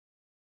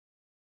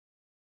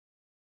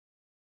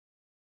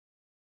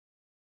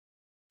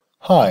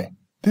Hi,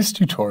 this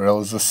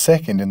tutorial is the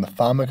second in the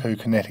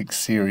Pharmacokinetics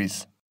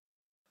series.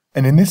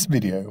 And in this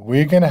video,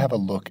 we're going to have a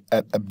look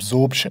at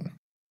absorption,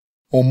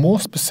 or more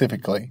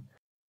specifically,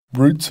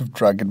 routes of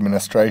drug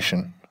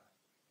administration.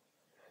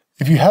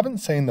 If you haven't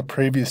seen the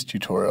previous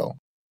tutorial,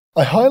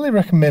 I highly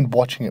recommend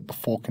watching it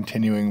before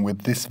continuing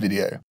with this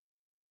video,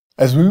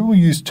 as we will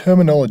use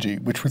terminology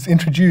which was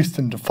introduced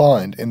and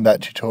defined in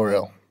that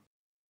tutorial.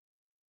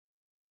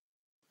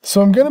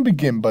 So I'm going to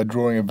begin by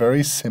drawing a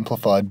very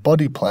simplified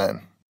body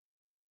plan.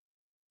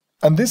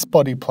 And this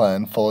body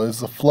plan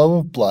follows the flow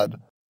of blood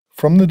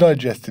from the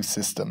digestive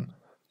system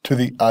to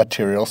the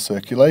arterial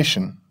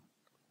circulation.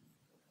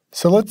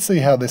 So let's see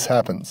how this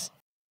happens.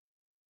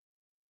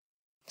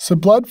 So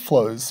blood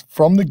flows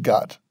from the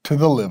gut to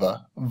the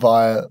liver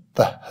via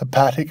the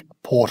hepatic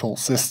portal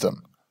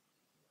system.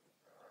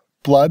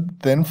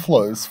 Blood then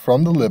flows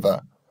from the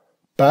liver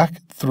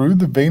back through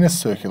the venous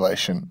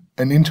circulation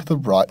and into the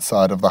right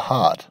side of the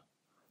heart.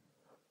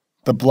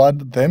 The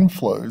blood then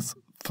flows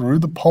through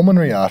the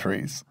pulmonary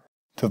arteries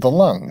to the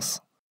lungs.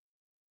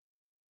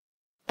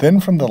 Then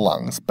from the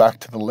lungs back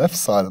to the left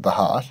side of the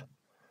heart,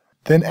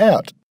 then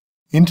out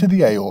into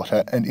the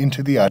aorta and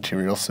into the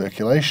arterial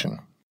circulation.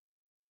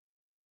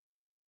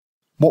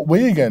 What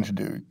we are going to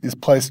do is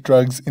place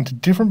drugs into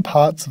different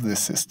parts of this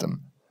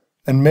system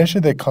and measure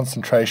their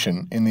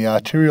concentration in the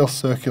arterial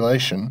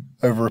circulation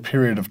over a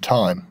period of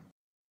time.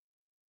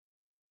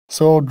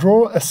 So I'll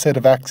draw a set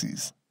of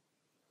axes,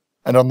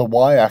 and on the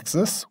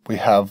y-axis we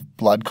have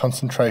blood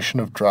concentration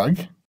of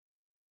drug,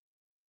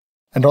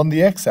 and on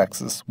the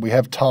x-axis we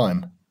have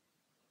time.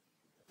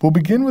 We'll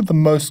begin with the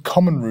most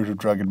common route of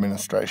drug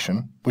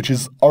administration, which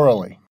is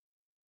orally.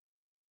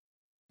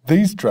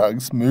 These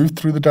drugs move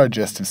through the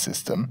digestive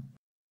system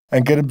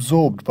and get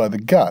absorbed by the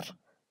gut.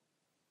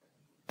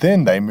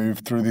 Then they move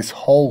through this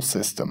whole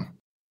system,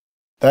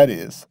 that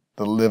is,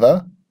 the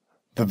liver,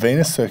 the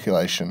venous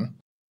circulation,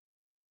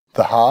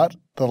 the heart,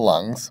 the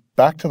lungs,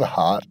 back to the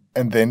heart,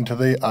 and then to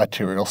the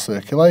arterial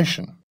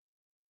circulation.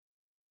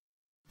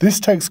 This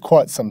takes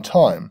quite some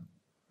time.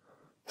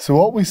 So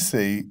what we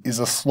see is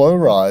a slow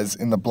rise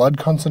in the blood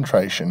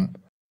concentration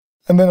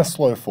and then a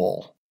slow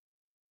fall.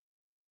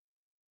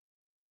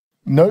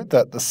 Note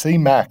that the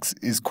Cmax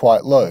is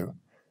quite low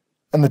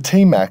and the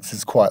Tmax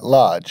is quite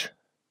large.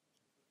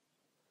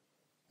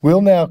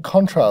 We'll now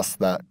contrast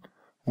that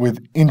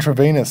with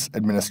intravenous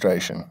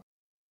administration.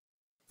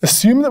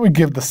 Assume that we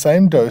give the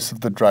same dose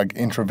of the drug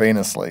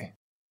intravenously.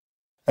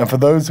 And for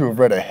those who have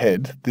read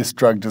ahead, this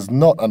drug does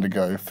not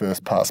undergo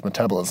first-pass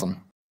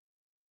metabolism.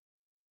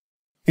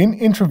 In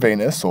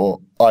intravenous or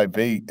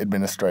IV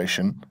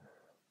administration,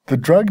 the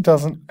drug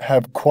doesn't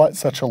have quite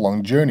such a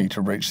long journey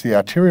to reach the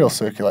arterial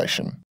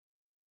circulation,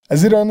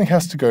 as it only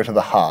has to go to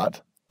the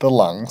heart, the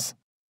lungs,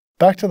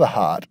 back to the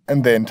heart,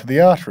 and then to the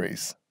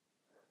arteries.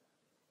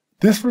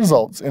 This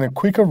results in a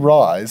quicker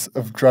rise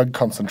of drug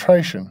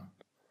concentration,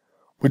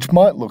 which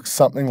might look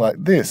something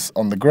like this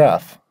on the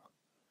graph.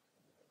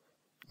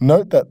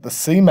 Note that the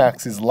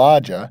Cmax is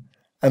larger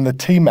and the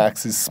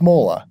Tmax is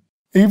smaller,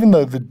 even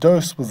though the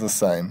dose was the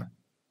same.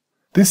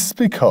 This is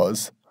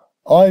because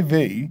IV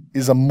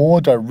is a more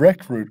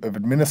direct route of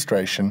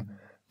administration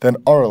than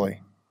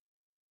orally.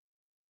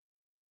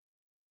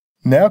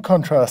 Now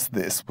contrast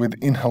this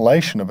with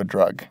inhalation of a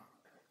drug.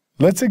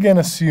 Let's again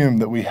assume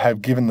that we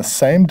have given the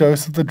same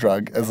dose of the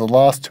drug as the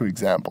last two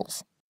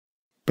examples,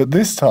 but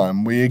this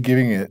time we are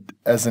giving it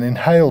as an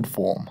inhaled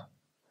form.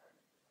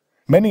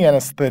 Many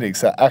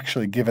anesthetics are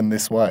actually given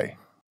this way.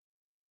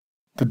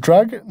 The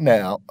drug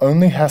now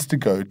only has to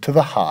go to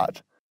the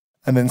heart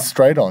and then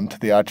straight on to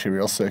the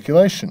arterial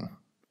circulation.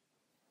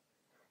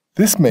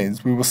 This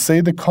means we will see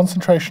the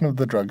concentration of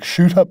the drug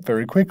shoot up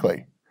very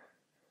quickly.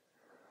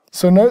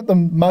 So note the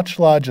much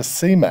larger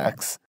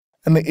Cmax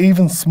and the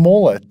even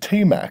smaller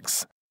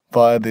Tmax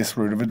via this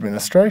route of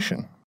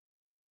administration.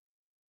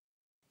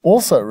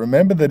 Also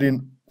remember that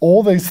in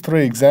all these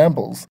three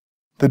examples,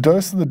 the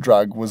dose of the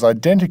drug was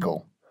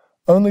identical,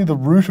 only the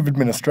route of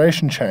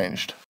administration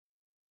changed.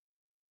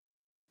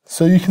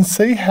 So you can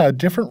see how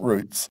different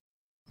routes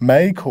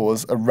may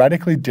cause a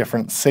radically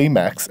different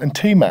Cmax and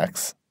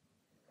Tmax.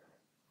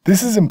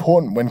 This is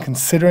important when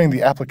considering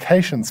the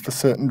applications for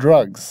certain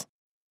drugs.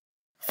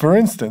 For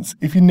instance,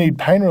 if you need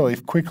pain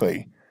relief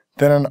quickly,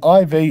 then an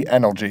IV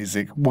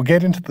analgesic will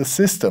get into the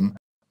system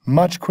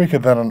much quicker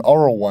than an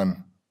oral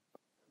one.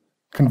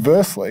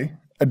 Conversely,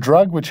 a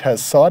drug which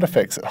has side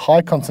effects at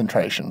high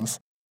concentrations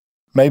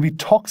may be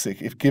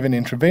toxic if given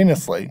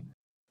intravenously,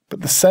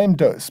 but the same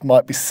dose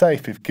might be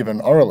safe if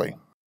given orally.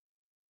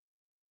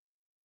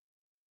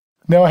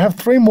 Now I have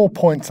three more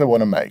points I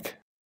want to make.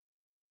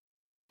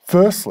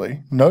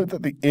 Firstly, note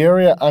that the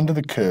area under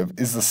the curve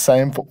is the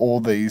same for all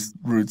these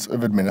routes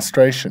of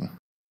administration.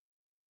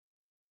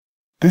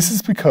 This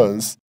is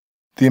because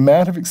the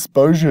amount of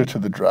exposure to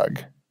the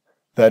drug,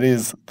 that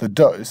is, the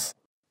dose,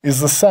 is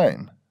the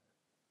same.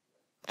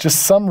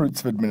 Just some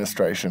routes of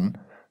administration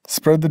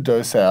spread the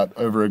dose out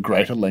over a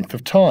greater length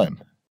of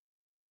time.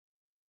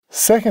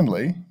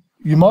 Secondly,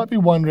 you might be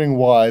wondering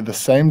why the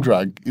same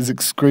drug is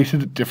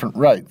excreted at different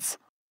rates,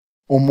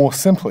 or more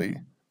simply,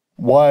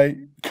 why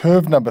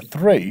curve number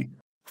 3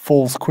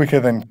 falls quicker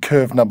than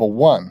curve number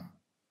 1.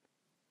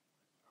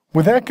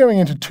 Without going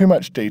into too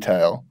much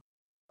detail,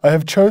 I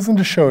have chosen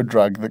to show a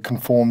drug that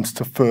conforms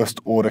to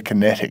first-order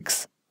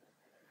kinetics.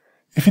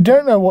 If you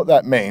don't know what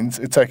that means,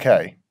 it's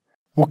okay.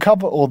 We'll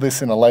cover all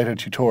this in a later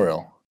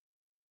tutorial.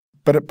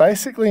 But it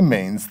basically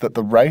means that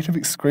the rate of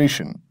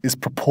excretion is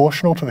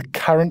proportional to the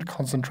current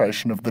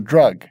concentration of the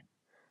drug.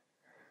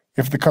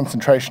 If the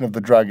concentration of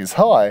the drug is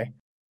high,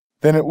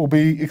 then it will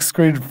be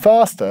excreted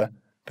faster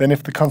than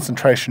if the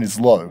concentration is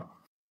low.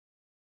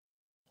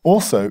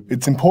 Also,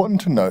 it's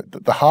important to note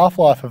that the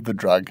half-life of the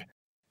drug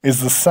is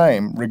the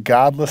same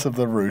regardless of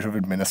the route of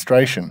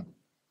administration.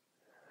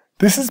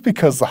 This is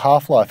because the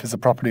half-life is a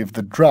property of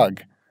the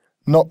drug,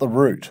 not the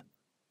route.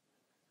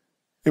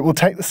 It will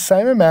take the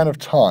same amount of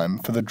time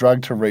for the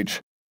drug to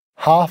reach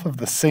half of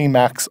the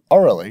Cmax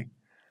orally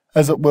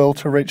as it will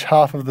to reach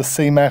half of the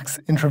Cmax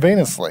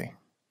intravenously.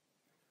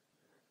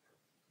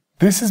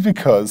 This is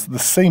because the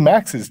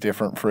Cmax is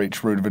different for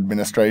each route of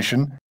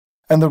administration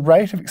and the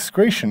rate of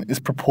excretion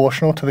is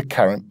proportional to the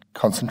current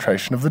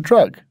concentration of the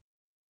drug.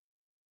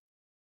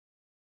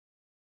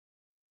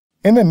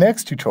 In the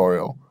next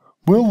tutorial,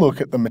 we'll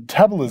look at the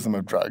metabolism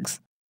of drugs.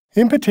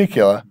 In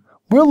particular,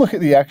 we'll look at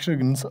the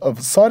actions of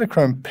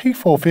cytochrome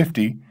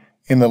P450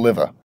 in the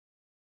liver.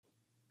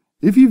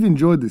 If you've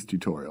enjoyed this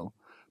tutorial,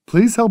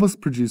 please help us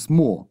produce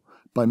more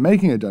by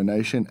making a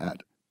donation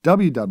at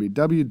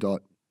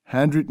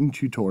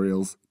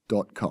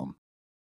www.handwrittentutorials.com.